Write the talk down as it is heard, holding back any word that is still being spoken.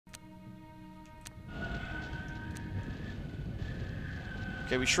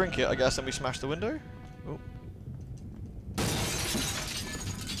Okay, we shrink it, I guess, and we smash the window. Ooh.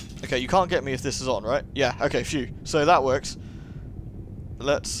 Okay, you can't get me if this is on, right? Yeah, okay, phew. So that works.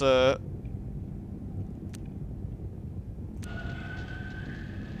 Let's, just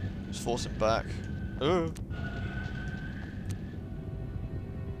force him back. Ooh.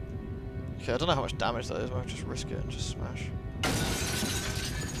 Okay, I don't know how much damage that is, but I'll just risk it and just smash.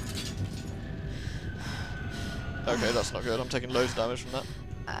 Okay, that's not good. I'm taking loads of damage from that.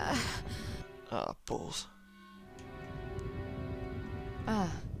 Ah, balls.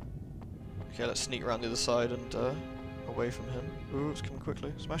 Okay, let's sneak around the other side and away from him. Ooh, it's coming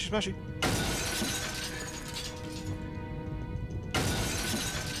quickly. Smashy, smashy.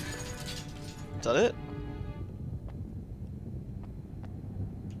 Is that it?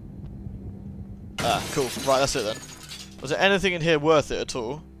 Ah, cool. Right, that's it then. Was there anything in here worth it at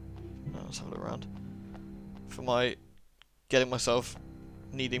all? No, let's have a look around. For my getting myself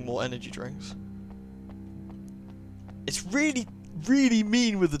needing more energy drinks. It's really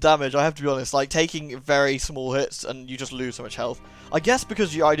mean with the damage, I have to be honest. Like, taking very small hits and you just lose so much health. I guess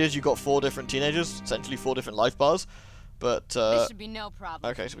because the idea is you got 4 different teenagers, essentially 4 different life bars. But, this should be no problem.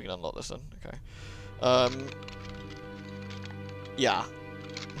 Okay, so we can unlock this then. Okay. Yeah.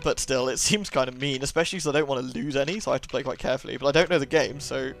 But still, it seems kind of mean, especially because I don't want to lose any, so I have to play quite carefully. But I don't know the game,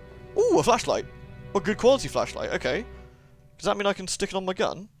 so... Ooh, a flashlight! A good quality flashlight, okay. Does that mean I can stick it on my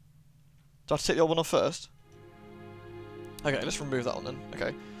gun? Do I have to take the old one off first? Okay, let's remove that one then.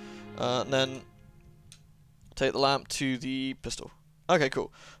 Okay. And then... take the lamp to the pistol. Okay,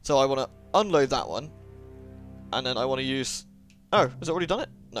 cool. So I want to unload that one. And then I want to use... Oh, has it already done it?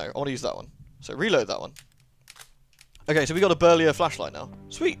 No, I want to use that one. So reload that one. Okay, so we got a burlier flashlight now.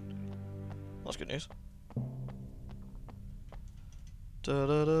 Sweet. That's good news. Da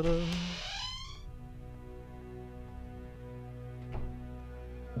 -da -da -da.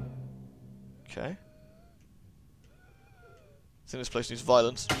 Okay. I think this place needs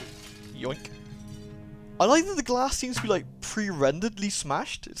violence. Yoink. I like that the glass seems to be like pre-renderedly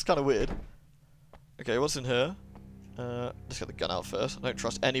smashed. It's kind of weird. Okay, what's in here? Let's get the gun out first. I don't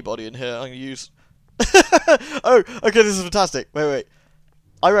trust anybody in here. I'm gonna use... Oh, okay, this is fantastic. Wait.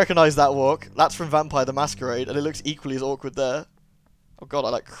 I recognise that walk. That's from Vampire the Masquerade, and it looks equally as awkward there. Oh god, I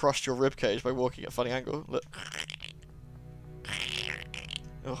like crushed your ribcage by walking at a funny angle. Look.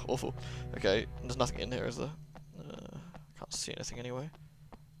 Oh, awful. Okay, there's nothing in here, is there? Can't see anything anyway.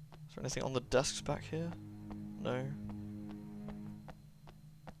 Is there anything on the desks back here? No.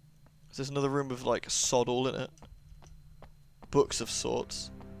 Is this another room with like sod all in it? Books of sorts.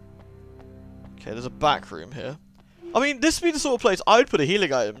 Okay, there's a back room here. I mean, this would be the sort of place I would put a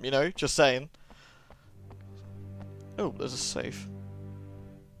healing item, you know? Just saying. Oh, there's a safe.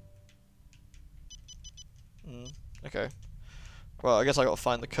 Okay. Well, I guess I gotta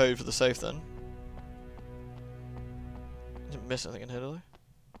find the code for the safe then. Didn't miss anything in here, did I?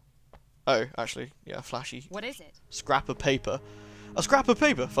 Oh, actually, yeah, flashy. What is it? Scrap of paper. A scrap of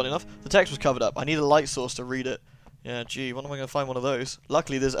paper, funny enough. The text was covered up. I need a light source to read it. Yeah, gee, when am I going to find one of those?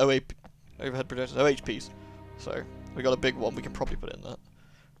 Luckily, there's overhead projectors, OHPs. So, we got a big one. We can probably put it in that.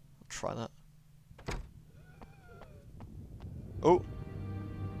 I'll try that. Oh.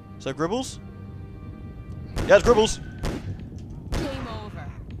 So, Gribbles? Yeah, it's Gribbles. Game over.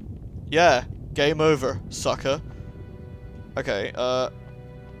 Yeah, game over, sucker. Okay, I'm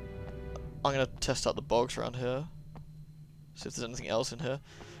going to test out the bogs around here. See if there's anything else in here.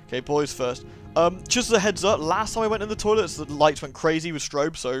 Okay, boys first. Just as a heads up, last time I went in the toilets, the lights went crazy with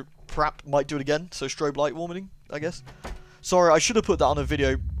strobe, so perhaps might do it again. So strobe light warning, I guess. Sorry, I should have put that on a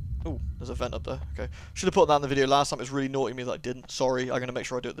video. Oh, there's a vent up there. Okay, should have put that in the video last time. It's really naughty of me that I didn't. Sorry, I'm gonna make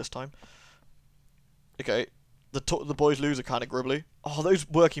sure I do it this time. Okay, the boys' loos are kind of gribbly. Oh, those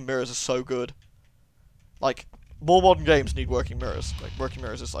working mirrors are so good. Like, more modern games need working mirrors. Like, working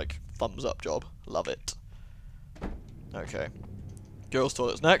mirrors is like thumbs up job. Love it. Okay. Girls'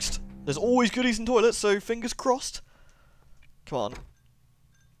 toilets next. There's always goodies in toilets, so fingers crossed. Come on.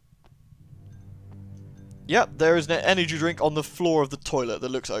 Yep, there is an energy drink on the floor of the toilet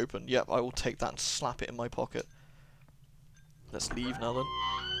that looks open. Yep, I will take that and slap it in my pocket. Let's leave now then.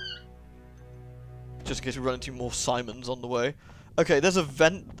 Just in case we run into more Simons on the way. Okay, there's a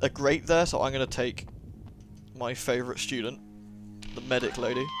vent, a grate there, so I'm going to take my favourite student. The medic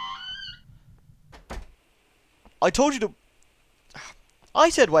lady. I told you to... I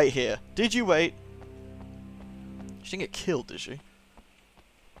said wait here. Did you wait? She didn't get killed, did she?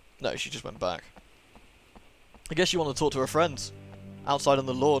 No, she just went back. I guess you want to talk to her friends. Outside on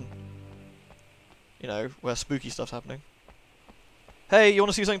the lawn. You know, where spooky stuff's happening. Hey, you want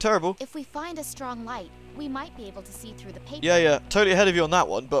to see something terrible? If we find a strong light, We might be able to see through the paper. Yeah, totally ahead of you on that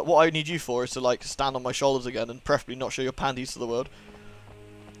one, but what I need you for is to, like, stand on my shoulders again and preferably not show your panties to the world.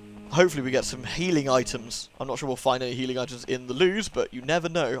 Hopefully we get some healing items. I'm not sure we'll find any healing items in the loos, but you never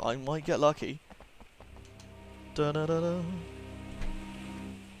know. I might get lucky. Da-da-da-da.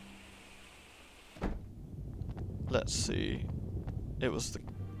 Let's see. It was the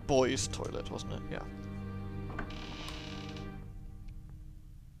boys' toilet, wasn't it? Yeah.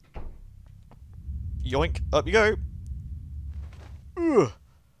 Yoink. Up you go. Ugh.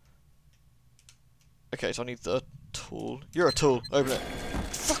 Okay, so I need the tool. You're a tool. Open it.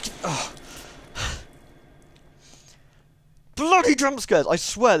 Fucking. Oh. Bloody jump scares! I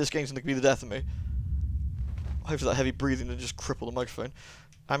swear this game's gonna be the death of me. Hopefully that heavy breathing didn't just cripple the microphone.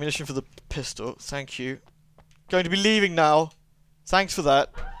 Ammunition for the pistol. Thank you. Going to be leaving now. Thanks for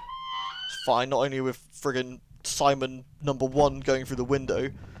that. It's fine. Not only with friggin' Simon #1 going through the window.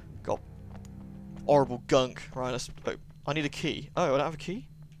 Got horrible gunk. Right, let's... Oh, I need a key. Oh, I don't have a key?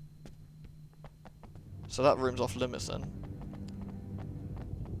 So that room's off limits then.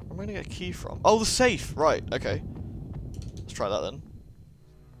 Where am I gonna get a key from? Oh, the safe! Right, okay. Let's try that then.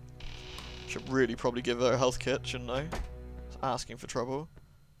 Should really probably give her a health kit, shouldn't I? It's asking for trouble.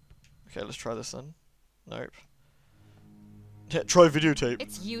 Okay, let's try this then. Nope. Yeah, try videotape.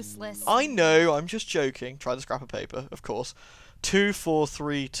 It's useless. I know, I'm just joking. Try the scrap of paper, of course. 2, 4,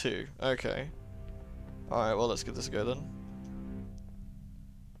 3, 2. Okay. Alright, well, let's give this a go then.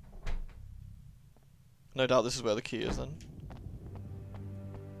 No doubt this is where the key is then.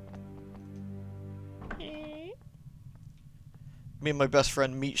 Me and my best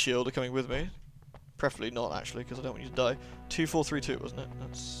friend Meat Shield are coming with me. Preferably not, actually, because I don't want you to die. 2, 4, 3, 2, wasn't it?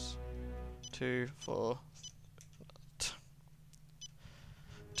 That's 2, 4...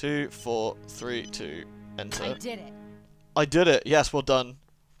 2, 4, 3, 2. Enter. I did it. I did it. Yes, well done.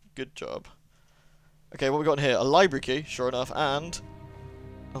 Good job. Okay, what we got in here? A library key, sure enough, and...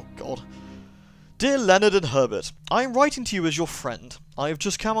 Oh, God. Dear Leonard and Herbert, I am writing to you as your friend. I have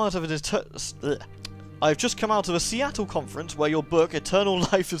just come out of a Seattle conference where your book, Eternal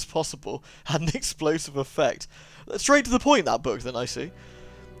Life is Possible, had an explosive effect. Straight to the point, that book, then, I see.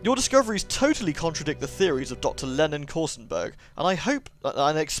 Your discoveries totally contradict the theories of Dr. Lenin Korsenberg, and I hope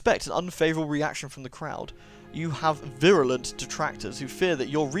and expect an unfavourable reaction from the crowd. You have virulent detractors who fear that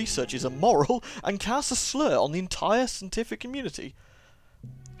your research is immoral and cast a slur on the entire scientific community.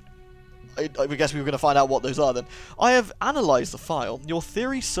 I guess we were going to find out what those are then. I have analysed the file. Your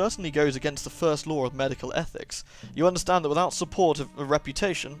theory certainly goes against the first law of medical ethics. You understand that without support of a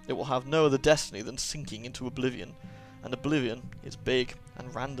reputation, it will have no other destiny than sinking into oblivion. And oblivion is big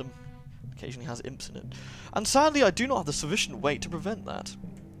and random. Occasionally has imps in it. And sadly, I do not have the sufficient weight to prevent that.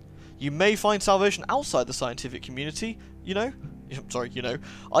 You may find salvation outside the scientific community, you know.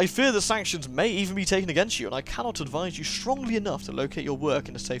 I fear that sanctions may even be taken against you, and I cannot advise you strongly enough to locate your work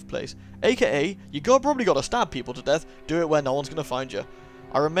in a safe place. AKA, probably gotta stab people to death, do it where no one's gonna find you.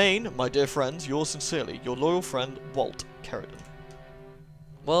 I remain, my dear friends, yours sincerely, your loyal friend, Walt Kerrigan.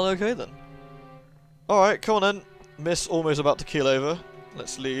 Well, okay then. Alright, come on then. Miss almost about to keel over.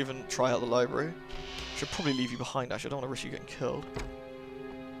 Let's leave and try out the library. Should probably leave you behind, actually. I don't want to risk you getting killed.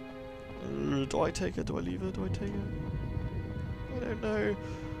 Do I take her? Do I leave her? Do I take her? I don't know.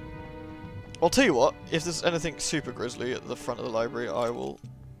 I'll tell you what. If there's anything super grisly at the front of the library, I'll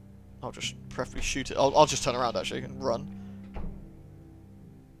just preferably shoot it. I'll just turn around, actually, and run.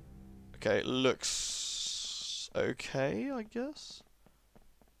 Okay, looks okay, I guess.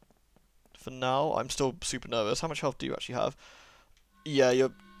 For now, I'm still super nervous. How much health do you actually have? Yeah,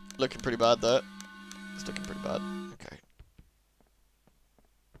 you're looking pretty bad there. It's looking pretty bad. Okay.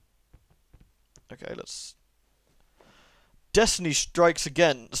 Okay, let's... Destiny strikes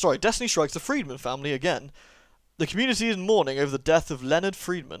again. Sorry, Destiny strikes the Friedman family again. The community is in mourning over the death of Leonard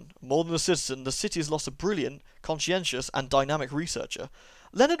Friedman. More than a citizen, the city has lost a brilliant, conscientious, and dynamic researcher.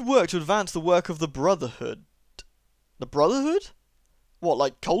 Leonard worked to advance the work of the Brotherhood. The Brotherhood? What,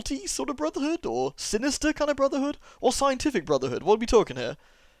 like culty sort of brotherhood? Or sinister kind of brotherhood? Or scientific brotherhood? What are we talking here?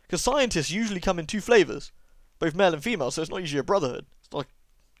 Because scientists usually come in 2 flavours. Both male and female, so it's not usually a brotherhood. It's not like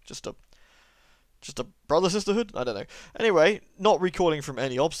just a brother-sisterhood? I don't know. Anyway, not recoiling from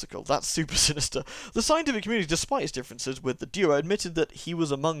any obstacle. That's super sinister. The scientific community, despite its differences with the duo, admitted that he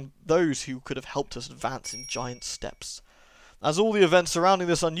was among those who could have helped us advance in giant steps. As all the events surrounding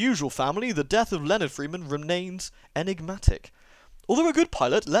this unusual family, the death of Leonard Friedman remains enigmatic. Although a good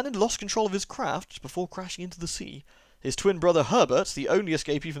pilot, Leonard lost control of his craft before crashing into the sea. His twin brother Herbert, the only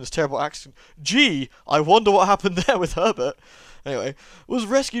escapee from this terrible accident... Gee, I wonder what happened there with Herbert. Anyway, was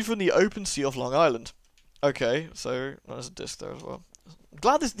rescued from the open sea off Long Island. Okay, so there's a disc there as well. I'm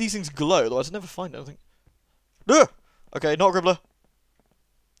glad these things glow, otherwise I'd never find anything. Ugh! Okay, not Gribbler.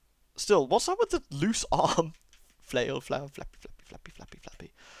 Still, what's up with the loose arm? Flail, flower, flappy, flappy, flappy, flappy,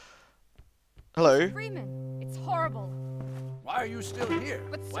 flappy. Hello? Freeman, it's horrible. Why are you still here?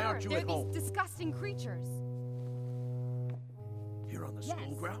 But Why sir, aren't you they're at these home? disgusting creatures. Here on the Yes,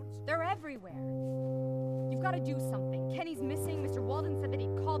 school grounds? they're everywhere. You've got to do something. Kenny's missing. Mr. Walden said that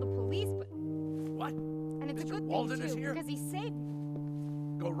he'd call the police, but... What? And it's a Mr. good Walden thing, is too, here? because he saved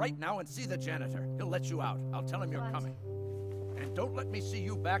me. Go right now and see the janitor. He'll let you out. I'll tell him you're What? coming. And don't let me see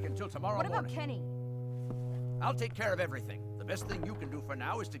you back until tomorrow What about morning. Kenny? I'll take care of everything. The best thing you can do for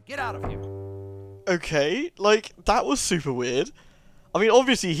now is to get out of here. Okay, like, that was super weird. I mean,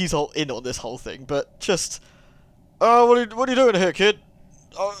 obviously he's all in on this whole thing, but just... what are you doing here, kid?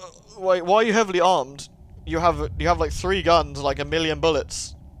 Wait, why are you heavily armed? You have like 3 guns, like 1 million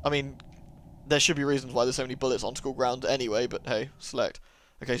bullets. I mean, there should be reasons why there's so many bullets on school ground anyway, but hey, select.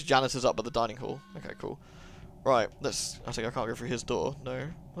 Okay, so janitor's up by the dining hall. Okay, cool. Right, let's... I think I can't go through his door. No.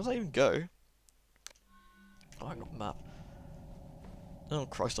 Where does that even go? Oh, I haven't got a map. Oh,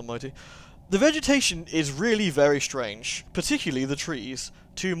 Christ almighty. The vegetation is really very strange, particularly the trees.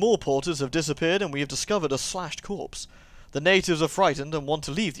 2 more porters have disappeared and we have discovered a slashed corpse. The natives are frightened and want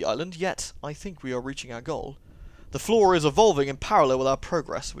to leave the island, yet I think we are reaching our goal. The flora is evolving in parallel with our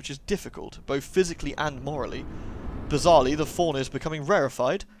progress, which is difficult, both physically and morally. Bizarrely, the fauna is becoming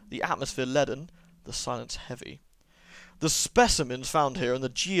rarefied, the atmosphere leaden, the silence heavy. The specimens found here and the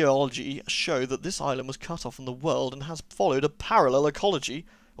geology show that this island was cut off from the world and has followed a parallel ecology,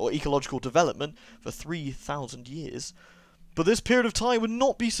 or ecological development, for 3,000 years. But this period of time would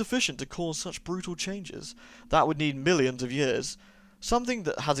not be sufficient to cause such brutal changes. That would need millions of years. Something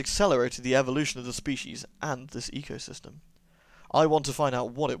that has accelerated the evolution of the species and this ecosystem. I want to find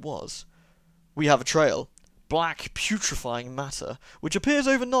out what it was. We have a trail. Black, putrefying matter, which appears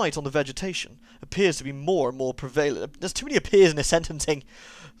overnight on the vegetation, appears to be more and more prevalent. There's too many appears in this sentencing.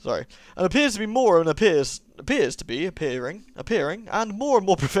 Sorry. And appears to be more and appears to be appearing, and more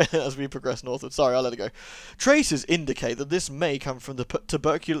prevalent as we progress northward. Sorry, I'll let it go. Traces indicate that this may come from the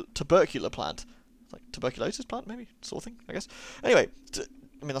tubercular plant. Like tuberculosis plant, maybe? Sort of thing, I guess. Anyway,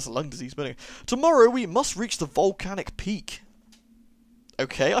 I mean, that's a lung disease, but anyway. Tomorrow we must reach the volcanic peak.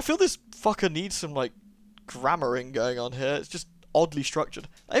 Okay, I feel this fucker needs some, like, grammaring going on here. It's just oddly structured.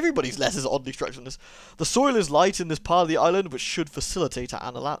 Everybody's letters are oddly structured in this. The soil is light in this part of the island, which should facilitate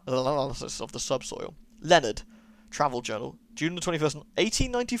our analysis of the subsoil. Leonard, Travel Journal, June the 21st,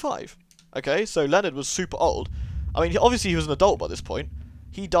 1895. Okay, so Leonard was super old. I mean, obviously he was an adult by this point.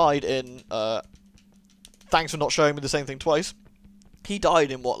 He died in, thanks for not showing me the same thing twice. He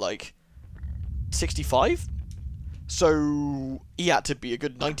died in, what, like, 65? So, he had to be a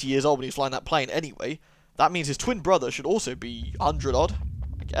good 90 years old when he was flying that plane anyway. That means his twin brother should also be 100 odd,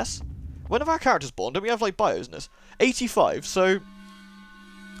 I guess. When have our characters born? Don't we have, like, bios in this? 85, so...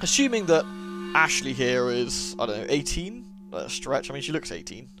 Assuming that Ashley here is, I don't know, 18? Stretch, I mean, she looks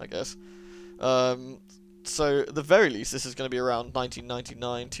 18, I guess. So, at the very least, this is going to be around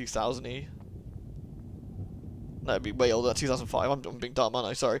 1999, 2000-y. No, it'd be way older, 2005. I'm being dumb, aren't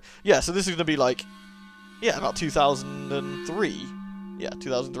I? Sorry. Yeah, so this is going to be like, yeah, about 2003. Yeah,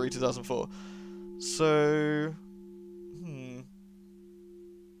 2003, 2004. So,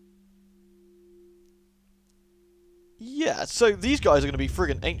 yeah, so these guys are going to be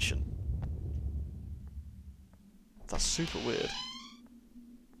friggin' ancient. That's super weird.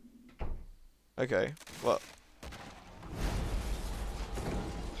 Okay, well.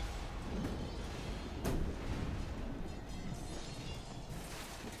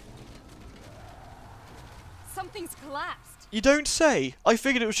 Something's collapsed. You don't say! I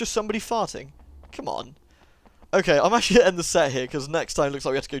figured it was just somebody farting. Come on. Okay, I'm actually going to end the set here, because next time it looks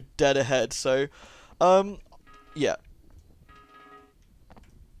like we have to go dead ahead, so... yeah.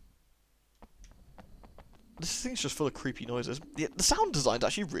 This thing's just full of creepy noises. The sound design's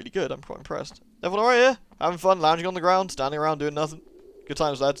actually really good, I'm quite impressed. Everyone alright here? Having fun, lounging on the ground, standing around doing nothing? Good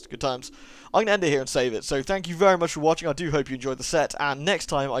times, lads, good times. I'm going to end it here and save it, so thank you very much for watching, I do hope you enjoyed the set, and next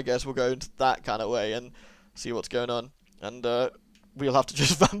time I guess we'll go into that kind of way and see what's going on. And, we'll have to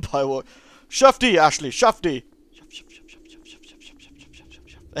just vampire walk. Shufty, Ashley, Shufty!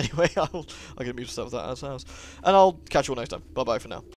 Anyway, I'm going to mute myself with that as house. And I'll catch you all next time. Bye-bye for now.